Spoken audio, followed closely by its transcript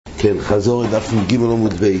כן, חזור דף מ"ג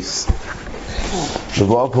עמוד בייס.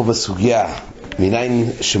 מבואר פה בסוגיה, מניין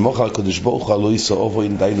שמוכר הקדוש ברוך הוא לא יישא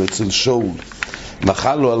אופן, דיינו אצל שאול,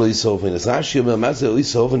 מחל לו לא יישא אופן. אז רש"י אומר, מה זה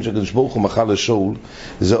יישא אופן שהקדוש ברוך הוא מחל לשאול?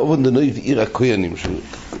 זה אופן דנויב עיר הכהנים.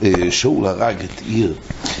 שאול הרג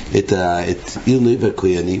את עיר נויב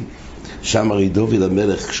הכהנים, שם הרי דוד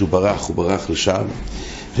המלך כשהוא ברח, הוא ברח לשם,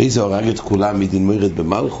 אחרי זה הרג את כולם מדין מוירת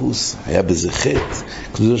במלכוס, היה בזה חטא,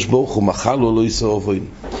 הקדוש ברוך הוא מחל לו לא יישא אופן.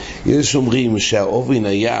 יש אומרים שהאופן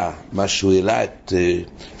היה מה שהוא העלה את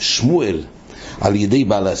שמואל על ידי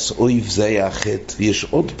בעלס אויב, זה היה החטא. ויש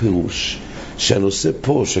עוד פירוש שהנושא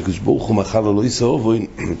פה שהקדוש ברוך הוא מחל לו לא יישא אופן,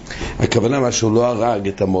 הכוונה מה שהוא לא הרג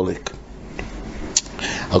את המולק.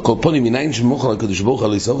 על כל פנים, מניין שמוכר הקדוש ברוך הוא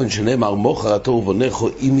לא יישא אופן, שנאמר מוכר אתה ובונך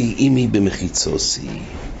אימי במחיצוסי.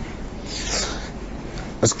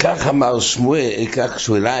 אז כך אמר שמואל, כך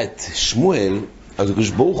כשהוא העלה את שמואל, אז הקדוש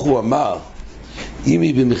ברוך הוא אמר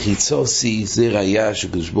אימי במחיצוסי, זה ראיה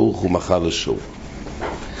שהקדוש ברוך הוא מחל לשאול.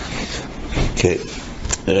 כן,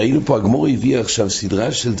 ראינו פה הגמור הביא עכשיו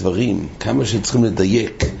סדרה של דברים, כמה שצריכים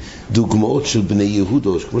לדייק דוגמאות של בני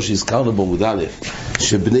יהודו, כמו שהזכרנו בעמוד א',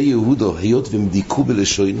 שבני יהודו היות והם דייקו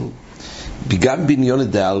בלשונו, גם בעניון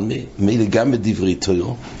דעלמא, מילא גם בדברי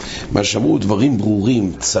תורה, מה שאמרו דברים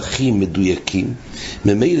ברורים, צחים, מדויקים,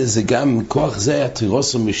 ממילא זה גם כוח זה היה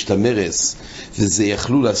תירוסו משתמרס, וזה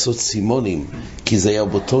יכלו לעשות סימונים, כי זה היה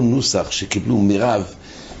באותו נוסח שקיבלו מרב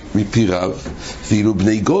מפי רב. ואילו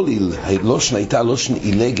בני גוליל הלושן הייתה לושן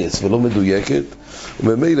אילגס ולא מדויקת,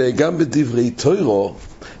 וממילא גם בדברי תורה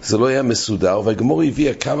זה לא היה מסודר. והגמור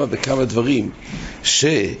הביאה כמה וכמה דברים,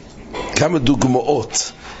 כמה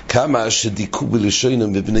דוגמאות, כמה שדיכו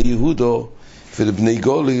בלשונו בבני יהודו, ולבני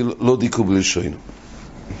גוליל לא דיכו בלשונו.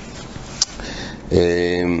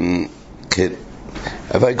 כן,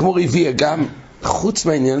 אבל הגמור הביאה גם, חוץ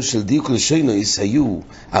מהעניין של דיוק לשונו, היו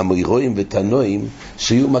המוירואים ותנועים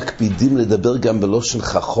שהיו מקפידים לדבר גם בלושן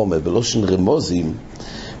חכומה, בלושן רמוזים,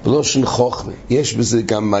 בלושן חוכמה. יש בזה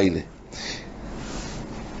גם מיילה.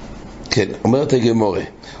 כן, אומרת הגמורה,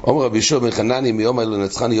 אומר רבי יהושע בן חנניה מיום אלו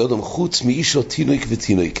נצחני יודום, חוץ מאישו תינוק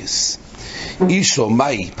ותינוקס. אישו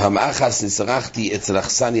מאי, פעם אחס נסרחתי אצל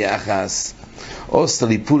אכסניה אחס, אוסת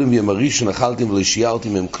ליפולים יום הראשון אכלתם ולא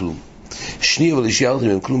שיערתם מהם כלום. שני אבל שיערתם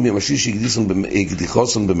מהם כלום, יום השלישי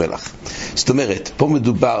הקדיחוסון במלח. זאת אומרת, פה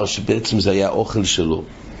מדובר שבעצם זה היה אוכל שלו,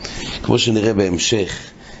 כמו שנראה בהמשך,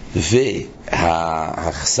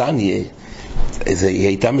 והאכסניה היא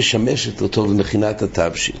הייתה משמשת אותו במכינת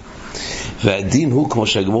התבשיל. והדין הוא, כמו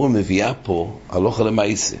שהגמור מביאה פה, הלכה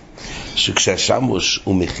למעשה, שכשהשמוש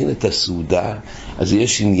הוא מכין את הסעודה, אז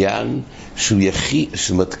יש עניין שהוא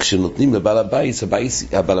כשנותנים לבעל הבית,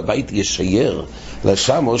 הבעל הבית ישייר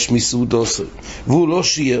לשמוש מסעודוסו, והוא לא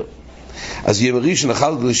שייר. אז יום ראשון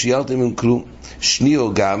אכלתם ולשיערתם עם כלום.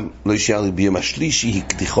 שניו גם לא ישיערתי, ביום השלישי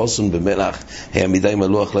הקדיחוסון במלח, היה מדי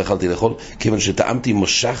מלוח לא אכלתי לאכול, כיוון שטעמתי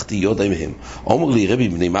מושכתי יודעי מהם. אומר לי רבי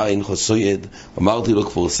בני מר אין חוסויד, אמרתי לו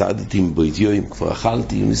כבר סעדתי מבוידיואים, כבר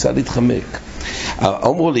אכלתי, הוא ניסה להתחמק.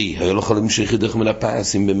 אמרו לי, היה לא יכולים שיחידך מן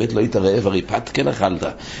הפס, אם באמת לא היית רעב, הרי פת כן אכלת,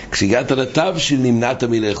 כשהגעת לתבשיל נמנעת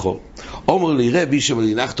מלאכול. אומר לי רבי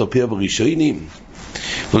שמלינך פיר בראשונים,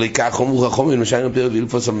 ולכך אמרו חכמים משיירים פיר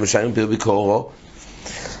וילפוס ומשיירים פיר בקורו.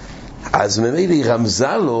 אז ממילא היא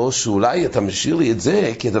רמזה לו שאולי אתה משאיר לי את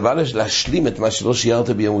זה כי אתה בא להשלים את מה שלא שיערת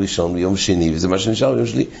ביום ראשון ביום שני, וזה מה שנשאר ביום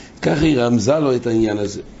שני. ככה היא רמזה לו את העניין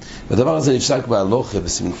הזה. והדבר הזה נפסק בהלוכה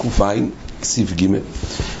בסימן ק"ע סעיף ג',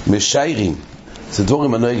 משיירים, זה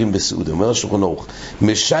דבורים הנוהגים בסעודה, אומר השולחן ערוך,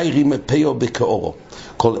 משיירים פיו בקאורו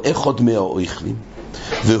כל אחד מהאוכלים,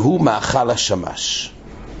 והוא מאכל השמש.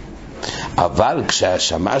 אבל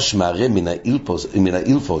כשהשמש מערה מן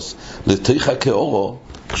האילפוס לתוך הקאורו,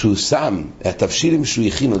 כשהוא שם התבשילים שהוא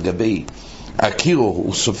הכין על גבי הקירו,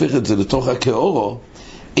 הוא סופך את זה לתוך הקאורו,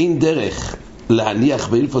 אין דרך להניח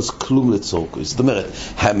באילפוס כלום לצורכו. זאת אומרת,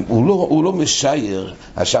 הוא לא משייר,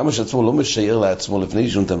 השמש עצמו לא משייר לעצמו לפני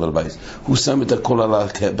שהוא נותן בלבייס, הוא שם את הכל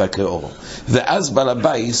בקאורו, ואז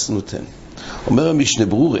בלבייס נותן. אומר המשנה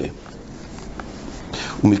ברורה,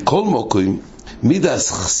 ומכל מוקרים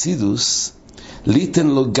מידס חסידוס ליתן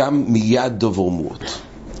לו גם מיד דובר מות.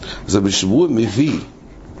 זה בשבוע מביא,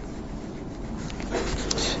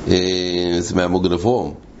 זה מהמוגן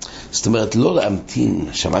אברום, זאת אומרת לא להמתין,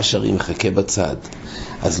 שמש הרי מחכה בצד,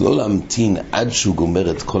 אז לא להמתין עד שהוא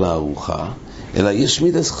גומר את כל הארוחה, אלא יש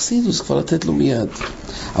מידס חסידוס כבר לתת לו מיד.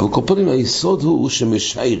 אבל כל פעמים היסוד הוא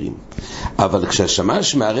שמשיירים, אבל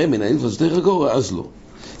כשהשמש מערה מן האילפוס דרך הגורה, אז לא.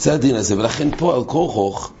 זה הדין הזה, ולכן פה על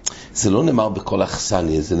כורחוך זה לא נאמר בכל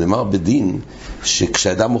אכסניה, זה נאמר בדין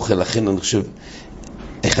שכשאדם אוכל, לכן אני חושב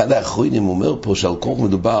אחד האחרונים אומר פה שעל כוח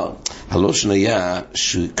מדובר, הלושן היה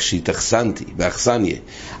כשהתאכסנתי, באכסניה,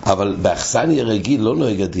 אבל באכסניה רגיל לא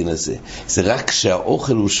נוהג הדין הזה, זה רק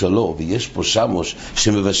כשהאוכל הוא שלו ויש פה שמוש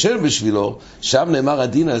שמבשל בשבילו, שם נאמר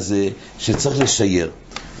הדין הזה שצריך לשייר.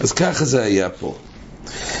 אז ככה זה היה פה.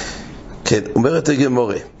 כן, אומרת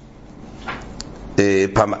הגמורה,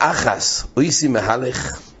 פעם אחס אויסי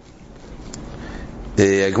מהלך,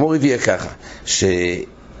 הגמורה הביאה ככה,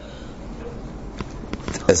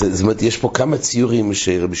 זאת אומרת, יש פה כמה ציורים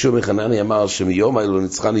שרבי שמעון בן חנניה אמר שמיום האלו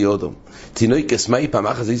נצחני יודום. תינוקס מאי פעם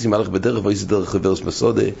אחת אויסי מהלך בדרך ואויסי דרך חברס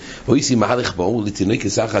מסודה, ואויסי מהלך באור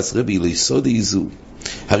לתינוקס אחס רבי לא יסודה איזו.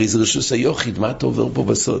 הרי זה רשוס היוחיד, מה אתה עובר פה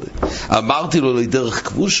בסודה? אמרתי לו לא דרך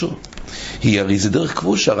כבושו. הרי זה דרך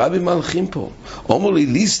כבושה, רבים מהלכים פה. אומר לי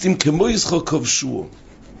ליסטים כמו ישחו כבשו.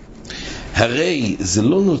 הרי זה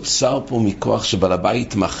לא נוצר פה מכוח שבעל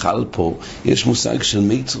הבית מחל פה, יש מושג של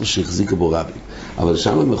מיצר שהחזיק בו רבים, אבל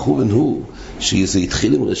שם המכוון הוא שזה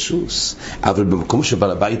התחיל עם רשוס, אבל במקום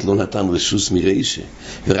שבעל הבית לא נתן רשוס מרשע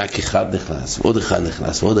ורק אחד נכנס ועוד אחד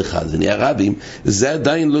נכנס ועוד אחד ונהיה רבים, זה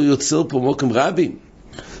עדיין לא יוצר פה מוקם רבים.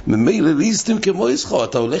 ממילא ליסטים כמו ישחו,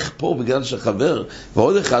 אתה הולך פה בגלל שחבר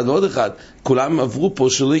ועוד אחד ועוד אחד, כולם עברו פה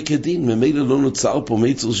שלא כדין, ממילא לא נוצר פה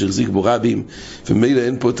מיצר שהחזיק בו רבים, וממילא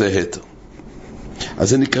אין פה את ההתר. אז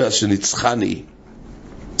זה נקרא שנצחני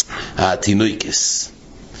התינוקס.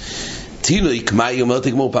 תינוק, מה היא אומרת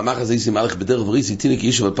לגמור פעם אחת, זה איסי מהלך בדרך וריסי, תינוק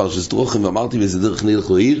איש אבל פרשס דרוכים, ואמרתי באיזה דרך נלך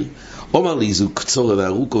לו עיר, אומר לי זו קצורה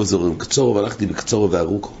וארוכו, זורם קצורה, והלכתי בקצורה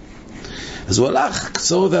וארוכו. אז הוא הלך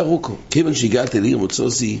קצורה וארוכו, כיוון שהגעתי לעיר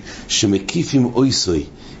מוצוסי שמקיף עם אויסוי,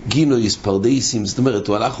 גינויס, פרדייסים, זאת אומרת,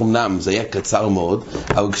 הוא הלך אמנם, זה היה קצר מאוד,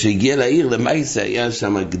 אבל כשהגיע לעיר למעשה היה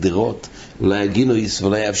שם גדרות, אולי היה גינויס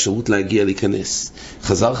ואולי היה אפשרות להגיע להיכנס.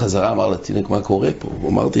 חזרה, אמר לתינוק, מה קורה פה?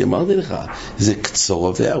 אמרתי לך, זה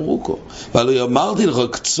קצורו וארוכו. אבל אמרתי לך,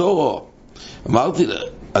 קצורו.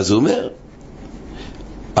 אז הוא אומר,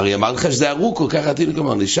 הרי אמרתי לך שזה ארוכו, ככה התינוק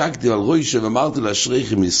אמר, נשקתי על רוישה ואמרתי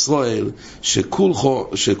לאשריכם ישראל,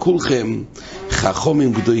 שכולכם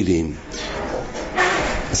חכמים גדולים.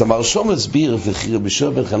 אז המרשום הסביר, ורבי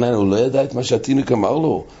שמעון בן חנניה, הוא לא ידע את מה שהתינוק אמר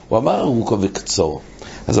לו, הוא אמר ארוכו וקצור.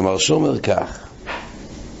 אז המרשום אומר כך,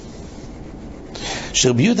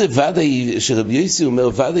 שרבי יוסי אומר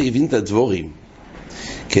ודאי הבין את הדבורים,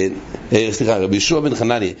 כן, סליחה, רבי שמעון בן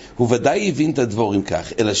חנניה, הוא ודאי הבין את הדבורים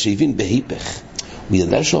כך, אלא שהבין בהיפך, הוא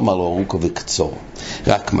ידע שהוא אמר לו ארוכו וקצור,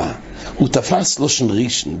 רק מה, הוא תפס לושן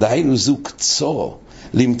ראשון, דהיינו זו קצור,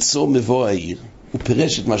 למצוא מבוא העיר, הוא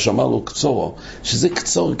פירש את מה שאמר לו קצורו, שזה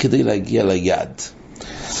קצור כדי להגיע ליד.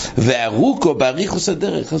 וארוכו באריכוס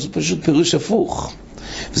הדרך, אז הוא פשוט פירוש הפוך.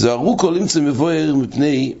 וזו ארוכו למצוא מבוא העיר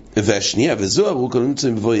מפני, והשנייה, וזו ארוכו למצוא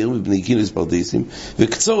מבוא העיר מפני גינויס פרדייסים,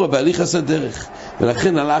 וקצורו באריכוס הדרך.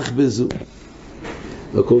 ולכן הלך בזו.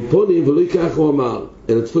 הקורפונים ולא ייקח הוא אמר,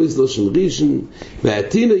 אלא תפויס לושן ראשון,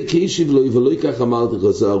 והתינוק כישיב לו ולא ייקח אמרתי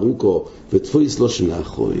לך, זו ארוכו, ותפויס לושן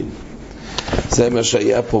האחרון. זה מה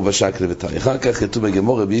שהיה פה בשקל ותאי. אחר כך כתוב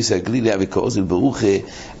בגמור רבי יוסי הגלילי וכאוזל ברוכה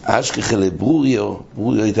אשכחה לברוריו,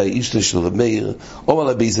 ברוריו הייתה איש של רב מאיר, אומר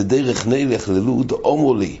לה באיזה דרך נלך ללוד,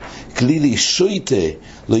 אומר לי גלילי שויטה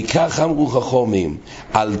לא ייקח אמרו חכמים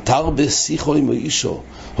אל תרבה שיחו עם אישו,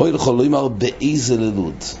 הוי לך לא יאמר באיזה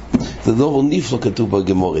ללוד. זה דבר נפלא כתוב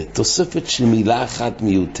בגמור, תוספת של מילה אחת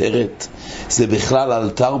מיותרת, זה בכלל אל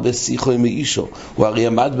תרבה שיחו עם אישו. הוא הרי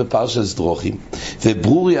עמד בפרשת דרוכים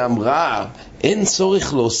וברוריה אמרה אין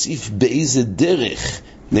צורך להוסיף באיזה דרך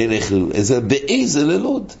נלך ללוד, זה באיזה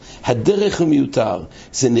ללוד, הדרך הוא מיותר,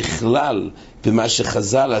 זה נכלל במה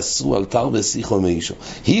שחז"ל אסרו אל תרבה שיחו עם אישו.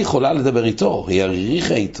 היא יכולה לדבר איתו, היא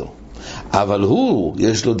עריכה איתו, אבל הוא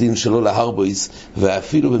יש לו דין שלא להרבויס,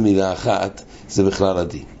 ואפילו במילה אחת זה בכלל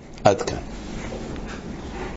הדין. עד כאן.